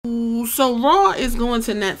So Raw is going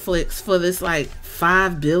to Netflix for this like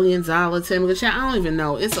 $5 billion which I don't even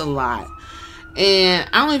know. It's a lot. And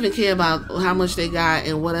I don't even care about how much they got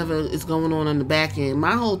and whatever is going on the back end.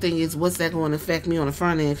 My whole thing is, what's that going to affect me on the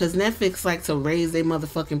front end? Because Netflix like to raise their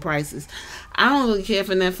motherfucking prices. I don't really care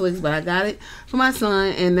for Netflix, but I got it for my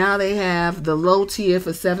son. And now they have the low tier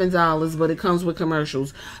for $7, but it comes with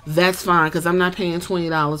commercials. That's fine, because I'm not paying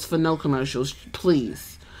 $20 for no commercials.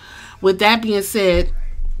 Please. With that being said,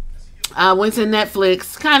 I went to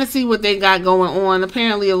Netflix, kind of see what they got going on.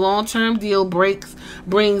 Apparently, a long-term deal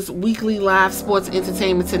brings weekly live sports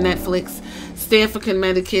entertainment to Netflix. Stamford,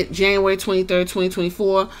 Connecticut, January 23rd,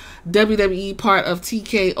 2024. WWE, part of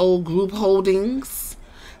TKO Group Holdings,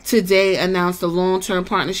 today announced a long-term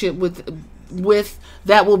partnership with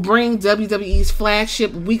that will bring WWE's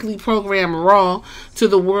flagship weekly program Raw to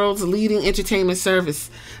the world's leading entertainment service.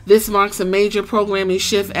 This marks a major programming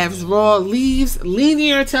shift as Raw leaves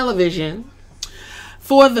linear television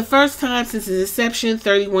for the first time since its inception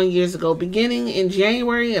 31 years ago. Beginning in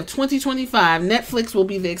January of 2025, Netflix will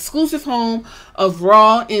be the exclusive home of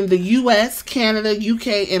Raw in the US, Canada,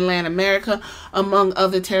 UK, and Latin America, among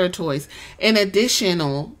other territories. And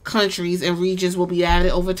additional countries and regions will be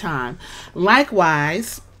added over time.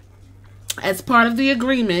 Likewise, as part of the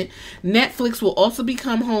agreement, Netflix will also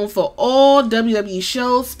become home for all WWE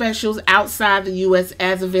shows, specials outside the U.S.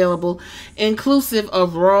 as available, inclusive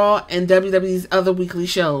of Raw and WWE's other weekly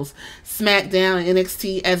shows, SmackDown and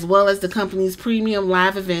NXT, as well as the company's premium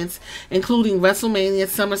live events, including WrestleMania,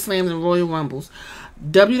 SummerSlam, and Royal Rumbles.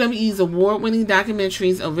 WWE's award-winning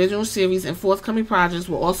documentaries, original series, and forthcoming projects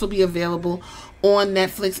will also be available on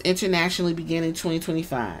Netflix internationally beginning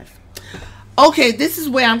 2025. Okay, this is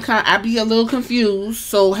where I be a little confused,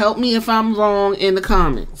 so help me if I'm wrong in the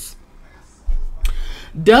comments.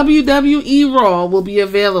 WWE Raw will be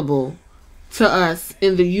available to us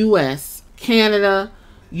in the US, Canada,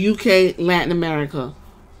 UK, Latin America.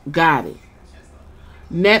 Got it.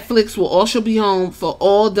 Netflix will also be home for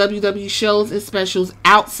all WWE shows and specials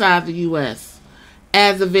outside the US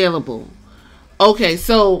as available. Okay,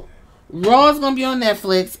 so Raw is going to be on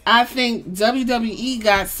Netflix. I think WWE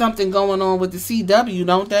got something going on with the CW,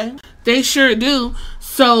 don't they? They sure do.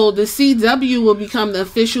 So the CW will become the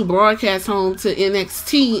official broadcast home to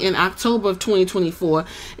NXT in October of 2024.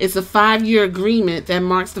 It's a 5-year agreement that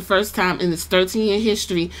marks the first time in its 13-year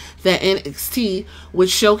history that NXT, which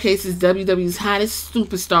showcases WWE's hottest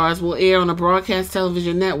superstars, will air on a broadcast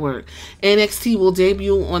television network. NXT will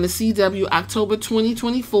debut on the CW October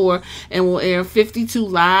 2024 and will air 52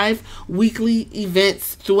 live weekly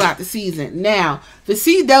events throughout the season. Now, the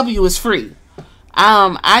CW is free.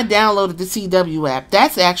 I downloaded the CW app.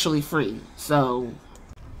 That's actually free. So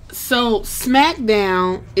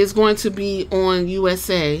SmackDown is going to be on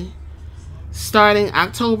USA starting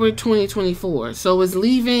October 2024. So it's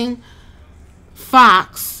leaving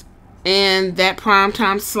Fox and that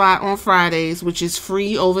primetime slot on Fridays, which is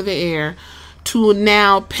free over the air, to a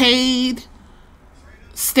now paid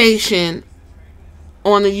station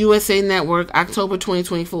on the USA Network October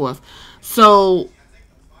 2024. So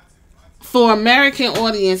for American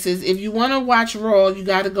audiences, if you want to watch Raw, you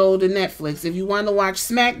got to go to Netflix. If you want to watch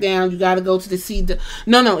SmackDown, you got to go to the CW.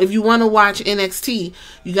 No. If you want to watch NXT,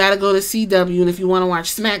 you got to go to CW. And if you want to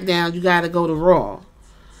watch SmackDown, you got to go to Raw.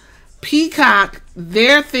 Peacock,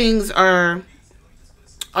 their things are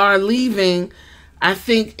leaving, I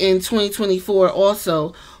think, in 2024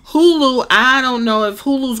 also. Hulu, I don't know if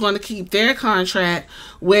Hulu's going to keep their contract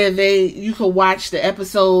where you could watch the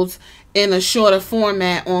episodes in a shorter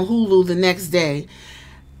format on Hulu the next day.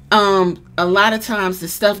 A lot of times the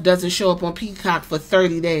stuff doesn't show up on Peacock for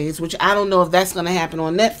 30 days, which I don't know if that's going to happen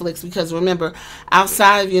on Netflix, because remember,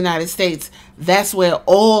 outside of the United States, that's where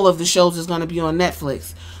all of the shows is going to be on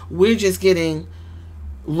Netflix. We're just getting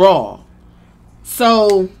Raw.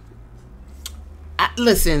 So,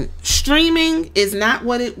 listen, streaming is not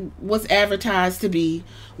what it was advertised to be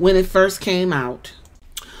when it first came out.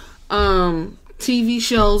 TV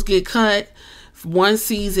shows get cut one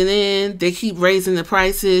season in. They keep raising the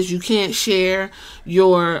prices. You can't share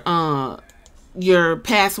your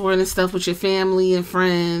password and stuff with your family and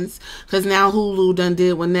friends, because now Hulu done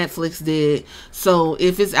did what Netflix did. So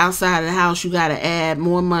if it's outside of the house, you gotta add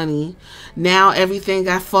more money. Now everything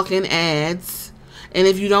got fucking ads, and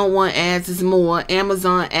if you don't want ads, it's more.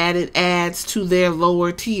 Amazon added ads to their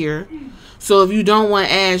lower tier. So if you don't want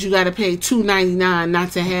ads, you got to pay $2.99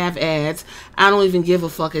 not to have ads. I don't even give a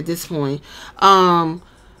fuck at this point.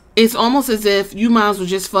 It's almost as if you might as well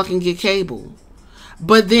just fucking get cable.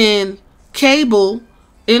 But then cable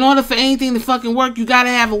In order for anything to fucking work, you gotta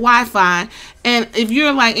have a Wi-Fi. And if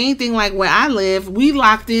you're like anything like where I live, we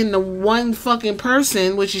locked in to one fucking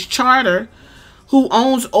person, which is Charter, who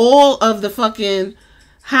owns all of the fucking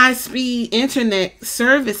high-speed internet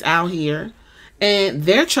service out here. And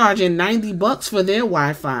they're charging $90 for their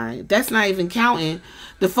Wi-Fi. That's not even counting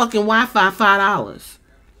the fucking Wi-Fi $5.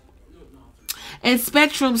 And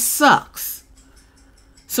Spectrum sucks.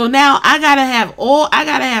 So now I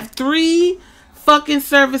gotta have 3 fucking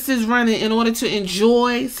services running in order to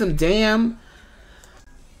enjoy some damn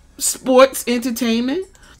sports entertainment.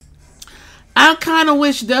 I kind of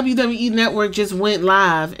wish WWE Network just went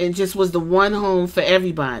live and just was the one home for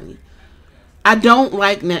everybody. I don't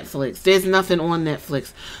like Netflix. There's nothing on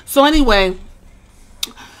Netflix. So anyway,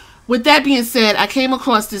 with that being said, I came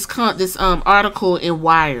across this article in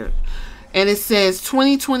Wired. And it says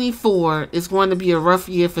 2024 is going to be a rough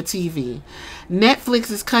year for TV. Netflix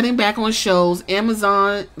is cutting back on shows.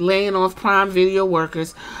 Amazon laying off Prime Video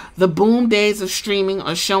workers. The boom days of streaming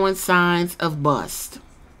are showing signs of bust.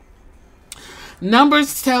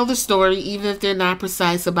 Numbers tell the story, even if they're not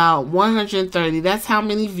precise. About 130. That's how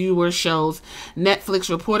many viewer shows Netflix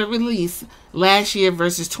reported release last year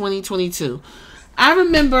versus 2022. I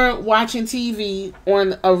remember watching TV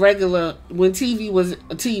on a regular, when TV was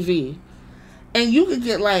a TV. And you could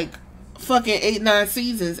get like fucking 8-9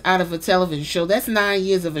 seasons out of a television show. That's 9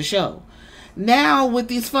 years of a show. Now with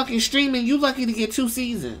these fucking streaming, you lucky to get 2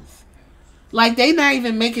 seasons. Like they not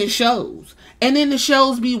even making shows. And then the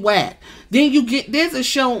shows be whack. Then there's a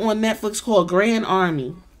show on Netflix called Grand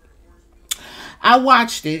Army. I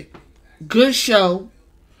watched it. Good show.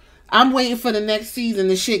 I'm waiting for the next season.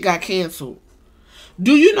 The shit got canceled.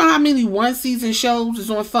 Do you know how many 1-season shows is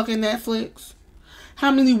on fucking Netflix? How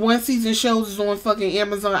many 1-season shows is on fucking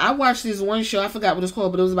Amazon? I watched this one show. I forgot what it's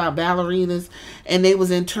called, but it was about ballerinas. And they was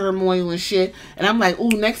in turmoil and shit. And I'm like, ooh,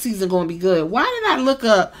 next season going to be good. Why did I look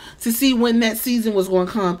up to see when that season was going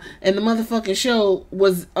to come? And the motherfucking show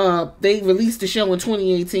was, they released the show in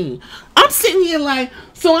 2018. I'm sitting here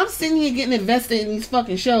getting invested in these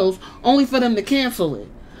fucking shows only for them to cancel it.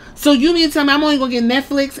 So you mean to tell me I'm only going to get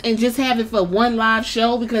Netflix and just have it for one live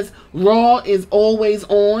show because Raw is always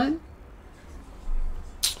on?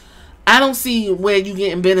 I don't see where you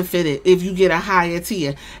getting benefited if you get a higher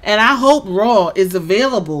tier. And I hope Raw is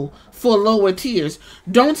available for lower tiers.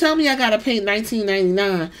 Don't tell me I gotta pay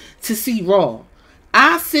 $19.99 to see Raw.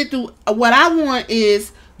 I sit through, what I want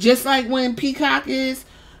is, just like when Peacock is,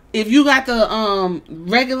 if you got the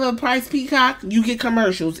regular price Peacock, you get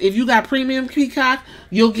commercials. If you got premium Peacock,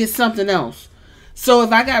 you'll get something else. So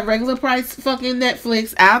if I got regular price fucking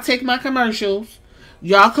Netflix, I'll take my commercials.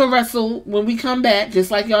 Y'all can wrestle when we come back, just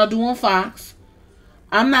like y'all do on Fox.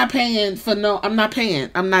 I'm not doing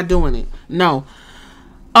it. No.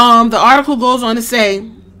 The article goes on to say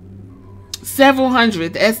several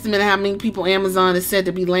hundred, the estimate of how many people Amazon is said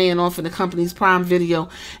to be laying off in the company's Prime Video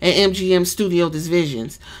and MGM Studio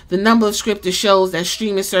divisions. The number of scripted shows that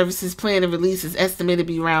streaming services plan to release is estimated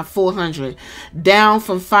to be around 400, down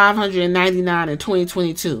from 599 in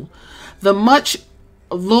 2022. The much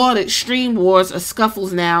lauded stream wars are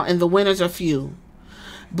scuffles now, and the winners are few.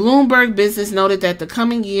 Bloomberg Business noted that the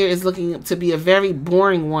coming year is looking to be a very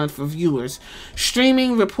boring one for viewers.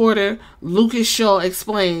 Streaming reporter Lucas Shaw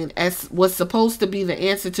explained as was supposed to be the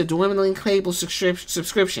answer to dwindling cable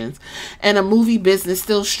subscriptions and a movie business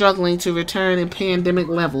still struggling to return in pandemic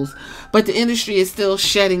levels, but the industry is still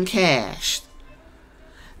shedding cash.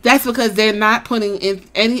 That's because they're not putting in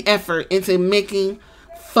any effort into making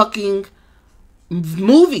fucking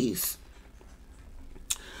movies.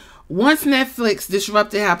 Once Netflix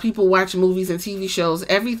disrupted how people watch movies and TV shows,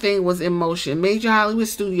 everything was in motion. Major Hollywood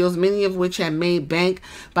studios, many of which had made bank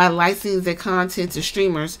by licensing their content to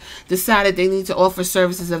streamers, decided they need to offer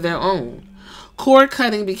services of their own. Cord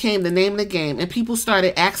cutting became the name of the game, and people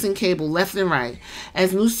started axing cable left and right.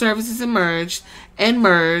 As new services emerged and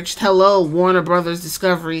merged, hello, Warner Brothers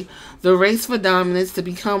Discovery, the race for dominance to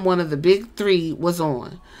become one of the big three was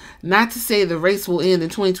on. Not to say the race will end in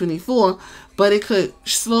 2024, but it could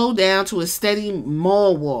slow down to a steady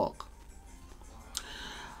mall walk.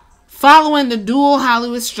 Following the dual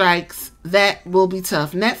Hollywood strikes, that will be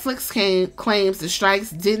tough. Netflix claims the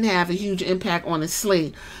strikes didn't have a huge impact on its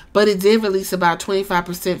slate, but it did release about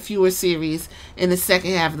 25% fewer series in the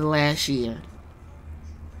second half of the last year.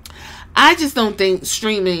 I just don't think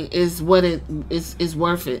streaming is what it is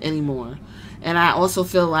worth it anymore. And I also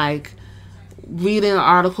feel like reading an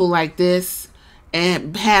article like this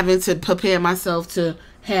and having to prepare myself to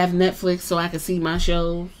have Netflix so I can see my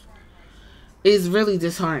shows is really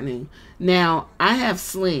disheartening. Now, I have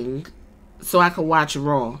Sling so I can watch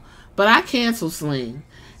Raw, but I canceled Sling.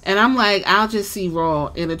 And I'm like, I'll just see Raw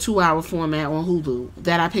in a 2-hour format on Hulu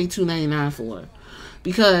that I pay $2.99 for.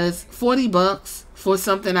 Because $40 for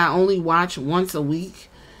something I only watch once a week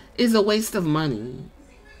is a waste of money.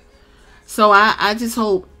 So I just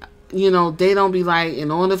hope, they don't be like, in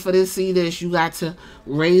order for this, see this, you got to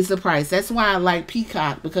raise the price. That's why I like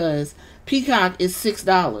Peacock, because Peacock is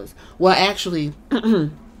 $6. Well, actually,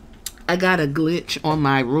 I got a glitch on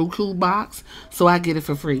my Roku box, so I get it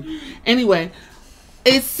for free. Anyway,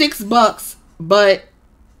 it's $6, but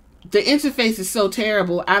the interface is so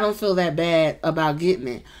terrible, I don't feel that bad about getting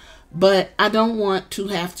it. But I don't want to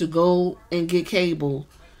have to go and get cable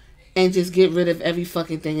and just get rid of every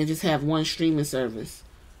fucking thing and just have one streaming service.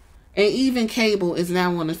 And even cable is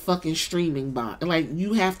now on a fucking streaming box. Like,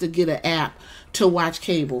 you have to get an app to watch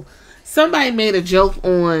cable. Somebody made a joke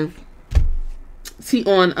on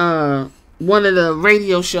one of the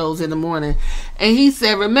radio shows in the morning, and he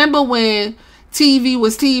said, remember when TV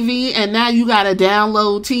was TV and now you gotta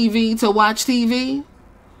download TV to watch TV?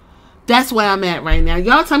 That's where I'm at right now.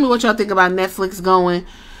 Y'all tell me what y'all think about Netflix going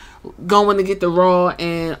to get the Raw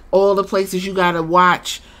and all the places you gotta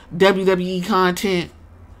watch WWE content.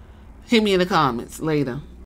 Hit me in the comments later.